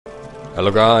Hello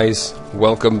guys,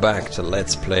 welcome back to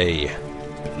Let's Play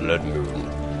Bloodmoon.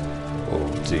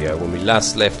 Oh dear, when we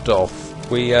last left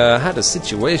off, we had a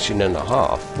situation and a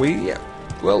half. We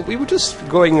were just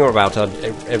going about our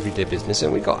everyday business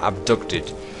and we got abducted.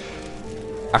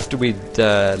 After we'd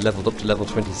leveled up to level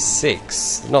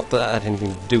 26, not that that had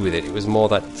anything to do with it, it was more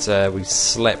that we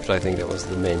slept, I think that was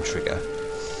the main trigger.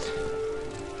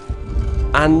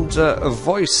 And a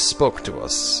voice spoke to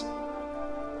us.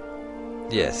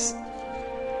 Yes.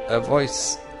 A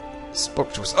voice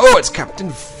spoke to us. Oh, it's Captain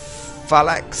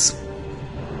Valax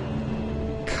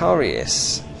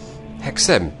Carius.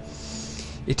 Hexem.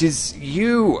 It is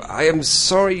you. I am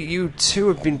sorry you too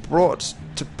have been brought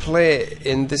to play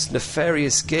in this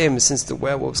nefarious game since the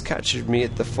werewolves captured me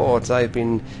at the fort. I have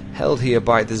been held here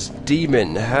by this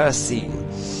demon,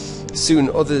 Hercene. Soon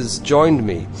others joined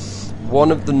me.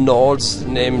 One of the Nords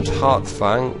named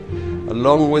Heartfang,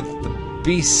 along with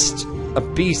a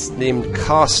beast named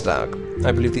Karstag.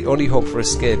 I believe the only hope for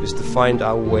escape is to find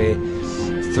our way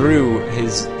through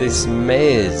this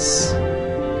maze.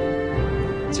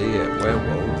 Dear,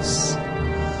 werewolves.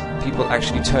 People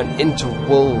actually turn into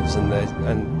wolves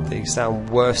and they sound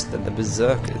worse than the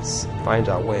berserkers. Find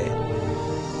our way.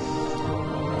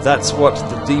 That's what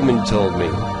the demon told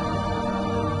me.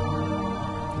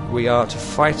 We are to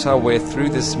fight our way through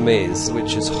this maze,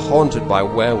 which is haunted by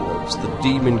werewolves. The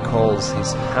demon calls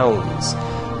his hounds.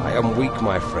 I am weak,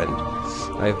 my friend.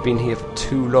 I have been here for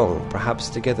too long. Perhaps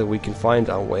together we can find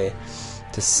our way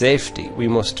to safety. We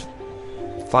must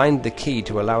find the key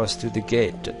to allow us through the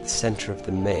gate at the center of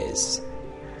the maze.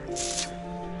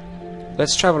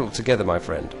 Let's travel together, my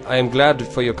friend. I am glad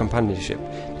for your companionship.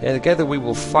 Together we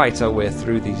will fight our way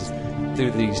through these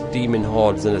demon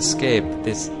hordes and escape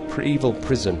this evil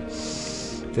prison.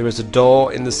 There is a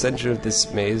door in the center of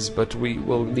this maze, but we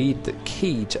will need the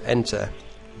key to enter.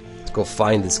 Let's go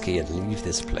find this key and leave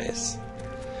this place.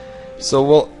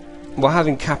 So we're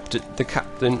having the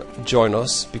captain join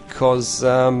us because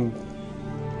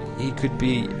he could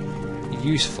be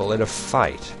useful in a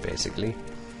fight, basically.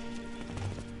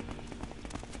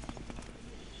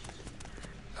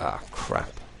 Ah,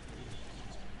 crap.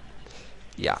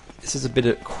 Yeah, this is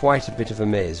quite a bit of a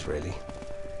maze, really.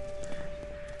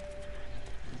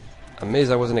 A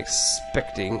maze I wasn't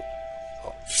expecting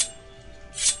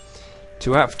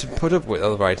to have to put up with.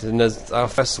 Alright, and there's our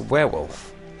first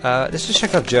werewolf. Let's just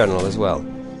check our journal as well,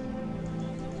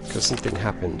 because something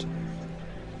happened.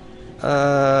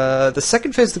 The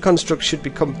second phase of the construct should be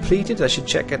completed. I should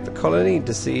check out the colony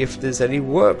to see if there's any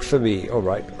work for me.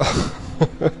 Alright.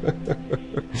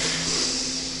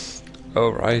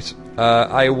 Alright.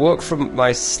 I awoke from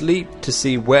my sleep to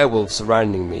see werewolves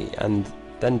surrounding me, and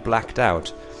then blacked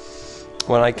out.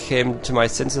 When I came to my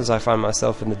senses, I found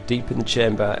myself deep in the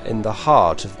chamber in the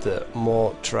heart of the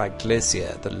Mortrag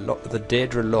Glacier, the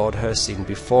Daedra Lord Hercene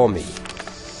before me.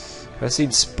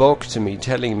 Hercene spoke to me,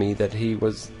 telling me that I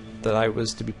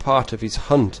was to be part of his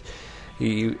hunt.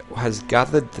 He has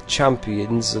gathered the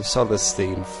champions of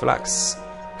Solesthene, Flax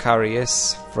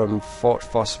Carius from Fort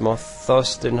Phosmoth,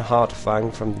 Thurston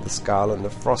Heartfang from the Skull, and the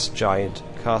Frost Giant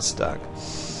Karstag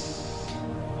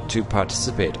to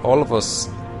participate. All of us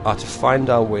are to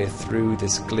find our way through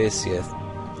this glacier.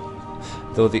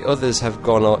 Though the others have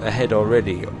gone ahead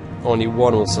already, only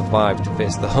one will survive to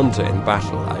face the hunter in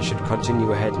battle. I should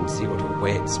continue ahead and see what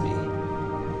awaits me.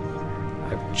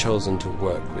 I've chosen to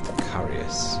work with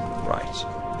Carius. Right.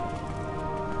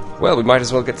 Well, we might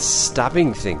as well get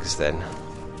stabbing things then.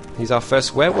 He's our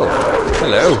first werewolf.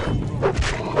 Hello.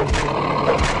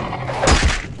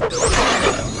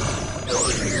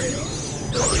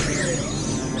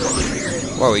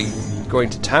 Well, we're going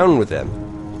to town with them.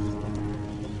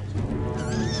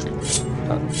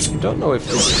 I don't know if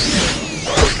this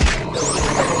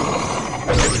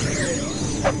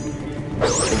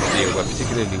we're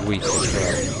particularly weak as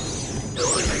well.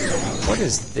 What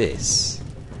is this?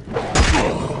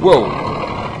 Whoa!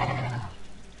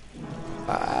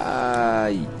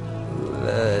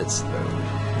 Let's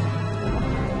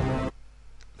load.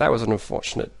 That was an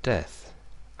unfortunate death.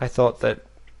 I thought that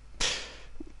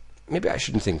maybe I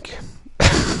shouldn't think.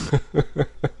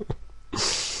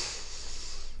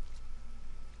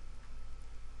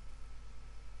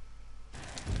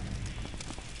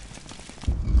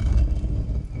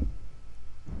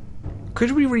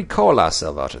 Could we recall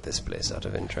ourselves out of this place, out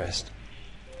of interest?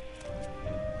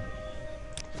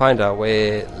 Find our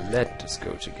way. Let us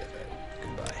go together.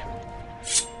 Goodbye.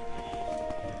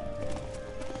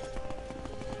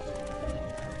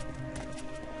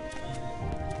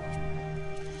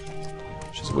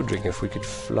 Just wondering if we could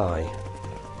fly.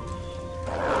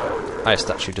 Ice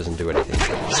statue doesn't do anything.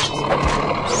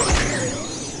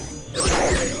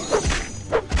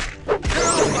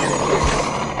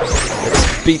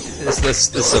 Let's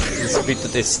beat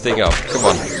this thing up. Come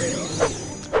on.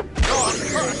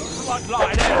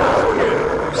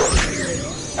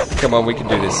 Come on, we can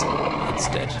do this. It's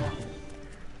dead.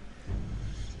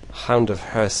 Hound of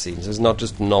Herseens. It's not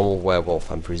just a normal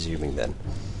werewolf, I'm presuming then.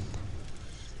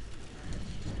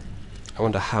 I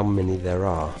wonder how many there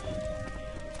are.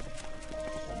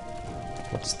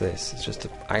 What's this? It's just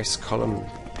an ice column.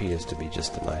 Appears to be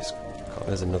just an ice column.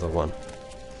 There's another one.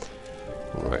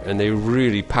 Right, and they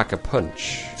really pack a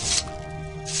punch.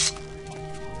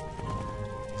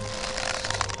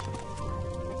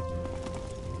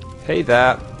 Hey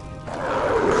there.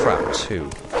 Crap too.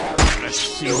 Let's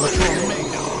see what you're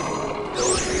made of.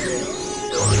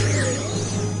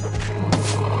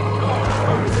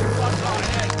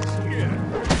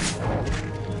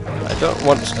 I don't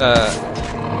want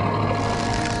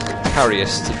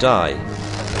Carius to die,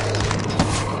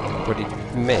 but he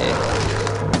may.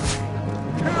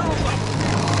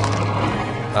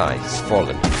 Ah, he's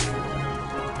fallen.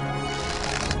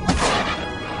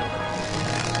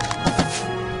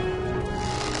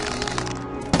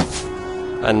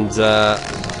 And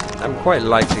I'm quite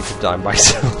likely to die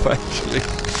myself, actually.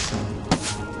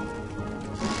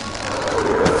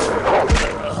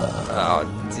 Oh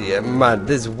dear, man,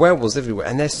 there's werewolves everywhere,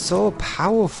 and they're so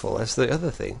powerful. That's the other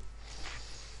thing.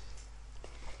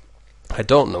 I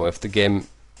don't know if the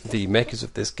makers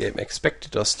of this game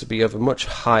expected us to be of a much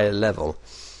higher level,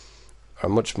 or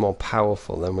much more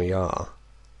powerful than we are.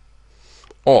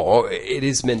 Or it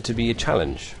is meant to be a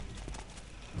challenge,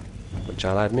 which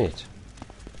I'll admit.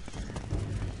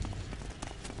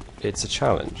 It's a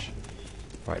challenge.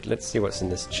 Right, let's see what's in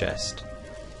this chest.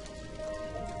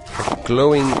 A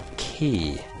glowing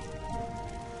key.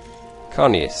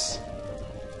 Carnius.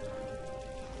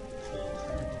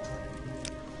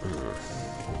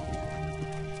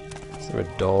 Is there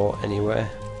a door anywhere?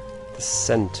 The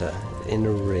center, the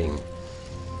inner ring.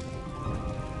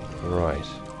 Right.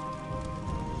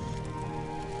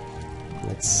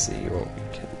 Let's see what we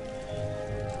can.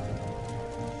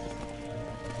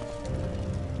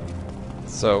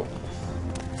 So,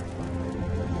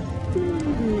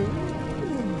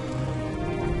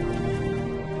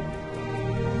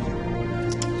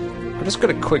 I'm just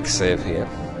going to quick save here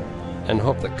and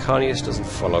hope that Carnius doesn't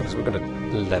follow, because we're going to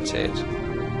levitate.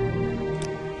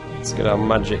 Let's get our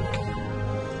magic.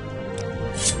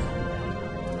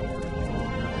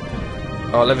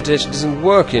 Oh, levitation doesn't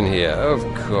work in here. Of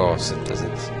course it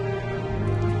doesn't.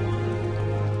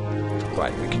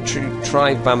 Right, we can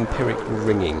try vampiric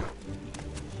ringing.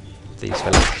 These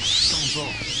fellas.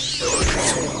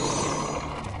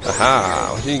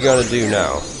 Aha! What are you gonna do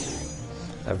now?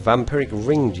 A vampiric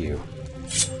ringed you.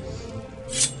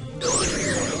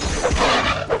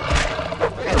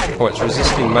 Oh, it's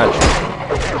resisting magic.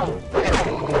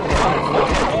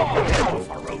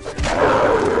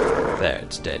 There,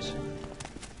 it's dead.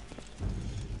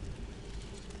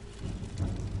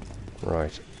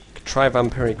 Right. Try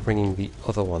vampiric ringing the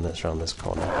other one that's around this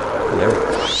corner. No.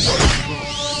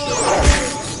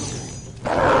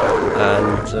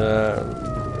 And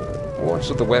what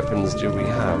other weapons do we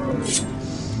have?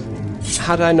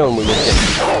 Had I known we would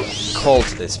get called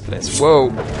to this place.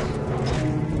 Whoa!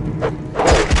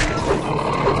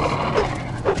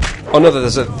 Oh no,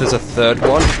 there's a third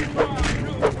one.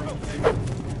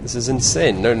 This is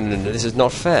insane. No, this is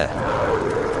not fair.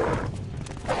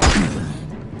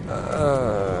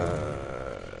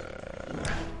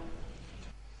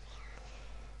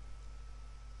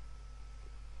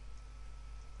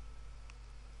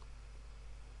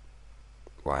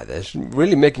 Why, they're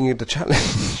really making it a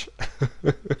challenge.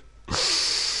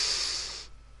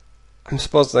 I'm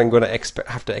supposed I'm going to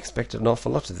have to expect an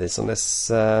awful lot of this, unless...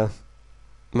 man,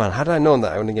 had I known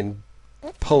that, I would have been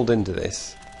pulled into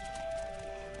this.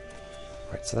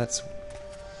 Right, so that's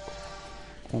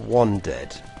one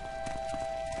dead.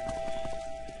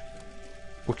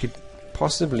 We could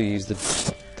possibly use the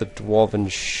dwarven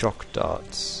shock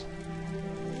darts.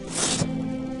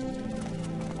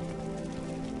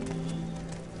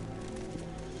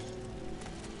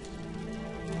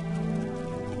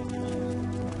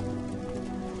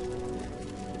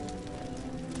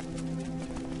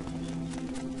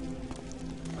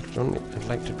 I'd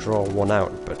like to draw one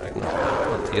out, but I'm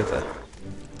not the other.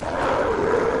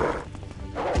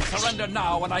 Surrender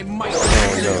now, and I might.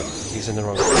 Oh no, he's in the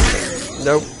wrong.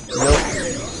 Nope, nope.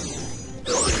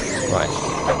 Right.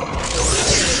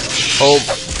 Oh,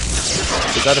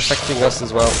 is that affecting us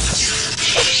as well?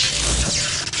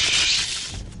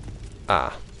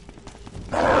 Ah.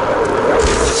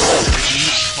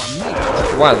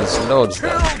 Wow, there's loads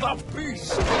there.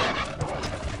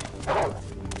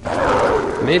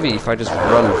 Maybe if I just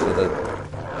run for the...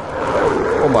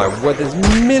 Oh my word, there's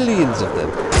millions of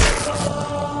them!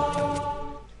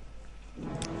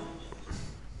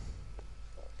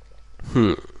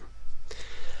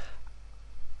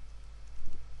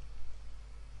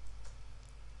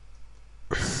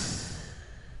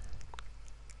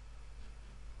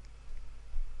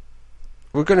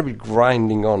 We're going to be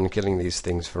grinding on killing these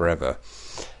things forever.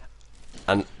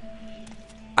 And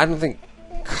I don't think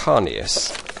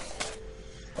Carnius...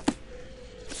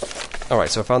 Alright,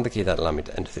 so I found the key that allowed me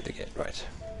to enter through the gate, right.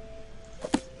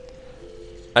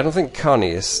 I don't think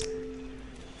Carnius...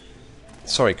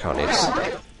 Sorry, Carnius.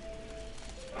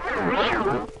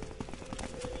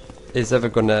 Is ever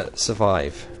gonna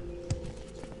survive.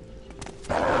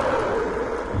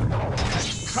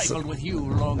 Trifled with you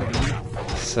long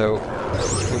enough. So,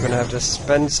 we're gonna have to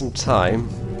spend some time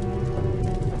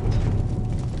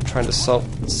trying to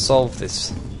solve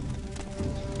this.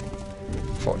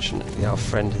 Fortunately, our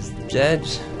friend is dead.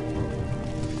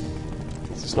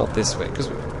 It's not this way, because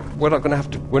we're not gonna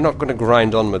have to. We're not gonna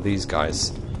grind on with these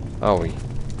guys, are we?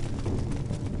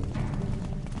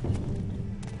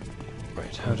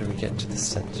 Right, how do we get to the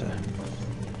center?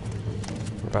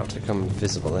 We're about to become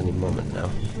visible any moment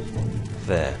now.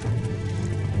 There.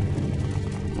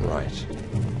 Right.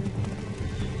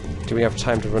 Do we have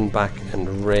time to run back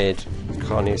and raid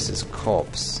Carnius's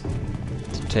corpse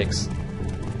to take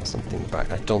something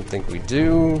back? I don't think we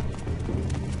do.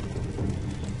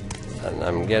 And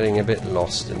I'm getting a bit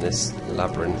lost in this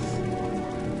labyrinth.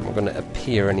 We're going to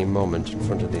appear any moment in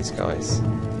front of these guys.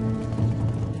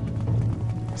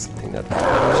 Something that I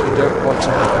actually don't want to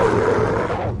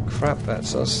happen. Crap,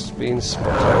 that's us being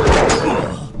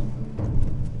spotted.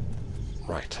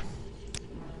 Right.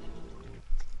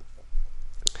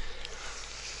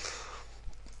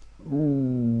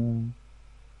 Ooh.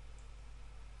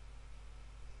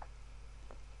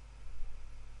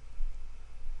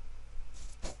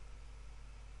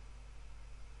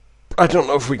 I don't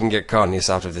know if we can get Carnius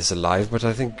out of this alive, but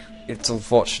I think it's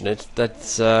unfortunate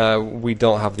that we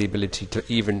don't have the ability to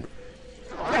even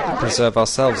preserve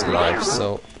ourselves alive,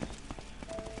 so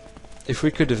if we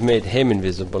could have made him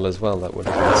invisible as well, that would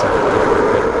have been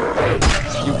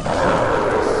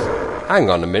something. Hang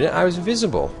on a minute, I was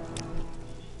invisible.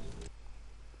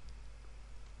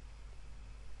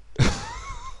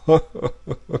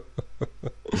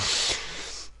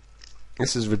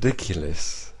 This is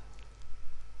ridiculous.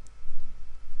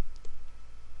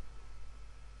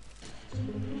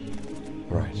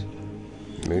 Right.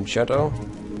 Moon shadow.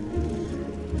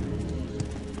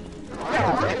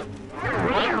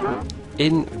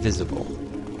 Invisible.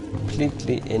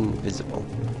 Completely invisible.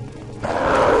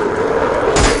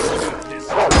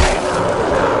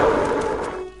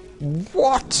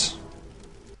 What?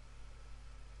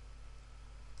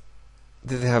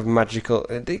 Did they have magical...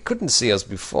 They couldn't see us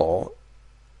before.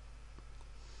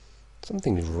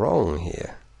 Something's wrong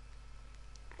here.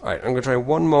 Alright, I'm going to try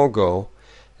one more go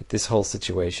at this whole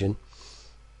situation.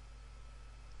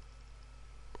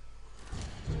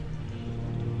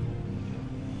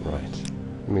 Right.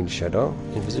 Moon shadow,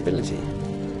 invisibility.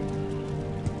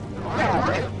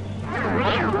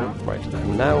 Right,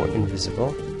 I'm now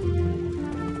invisible.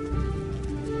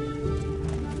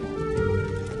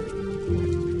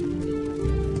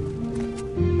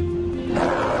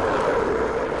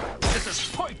 This is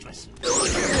pointless.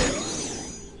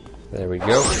 There we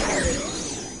go.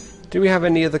 Do we have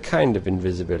any other kind of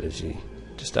invisibility?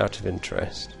 Just out of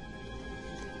interest.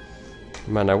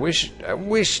 Man, I wish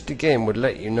the game would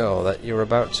let you know that you're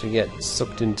about to get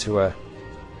sucked into a...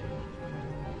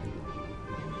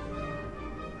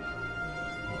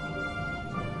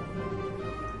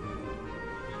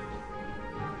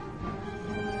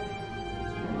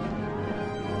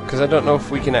 Because I don't know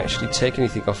if we can actually take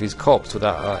anything off his corpse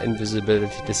without our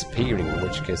invisibility disappearing, in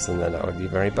which case then that would be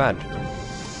very bad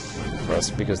for us,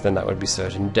 because then that would be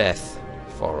certain death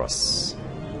for us.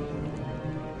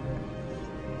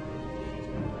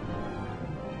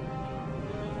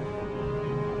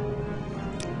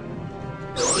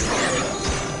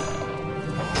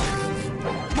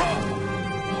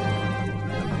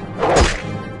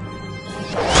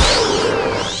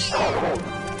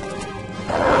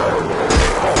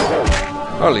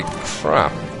 Holy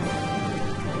crap.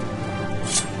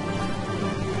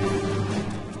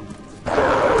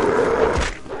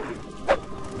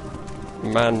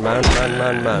 Man.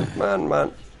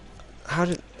 How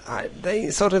did... they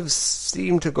sort of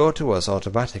seem to go to us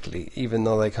automatically, even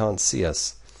though they can't see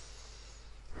us.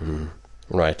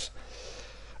 Right.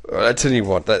 Well, I tell you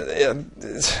what,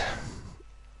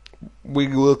 we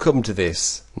will come to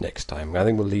this next time. I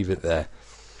think we'll leave it there.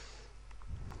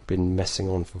 been messing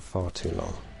on for far too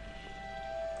long.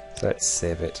 So let's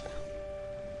save it.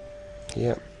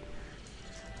 Yep.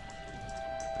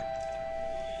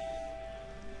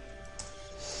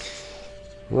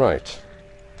 Right.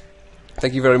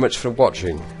 Thank you very much for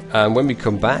watching. And when we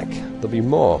come back, there'll be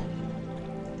more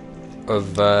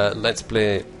of Let's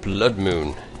Play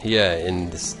Bloodmoon here in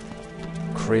this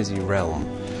crazy realm.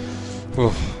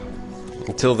 Oof.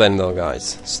 Until then though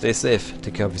guys, stay safe,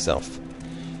 take care of yourself.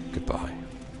 Goodbye.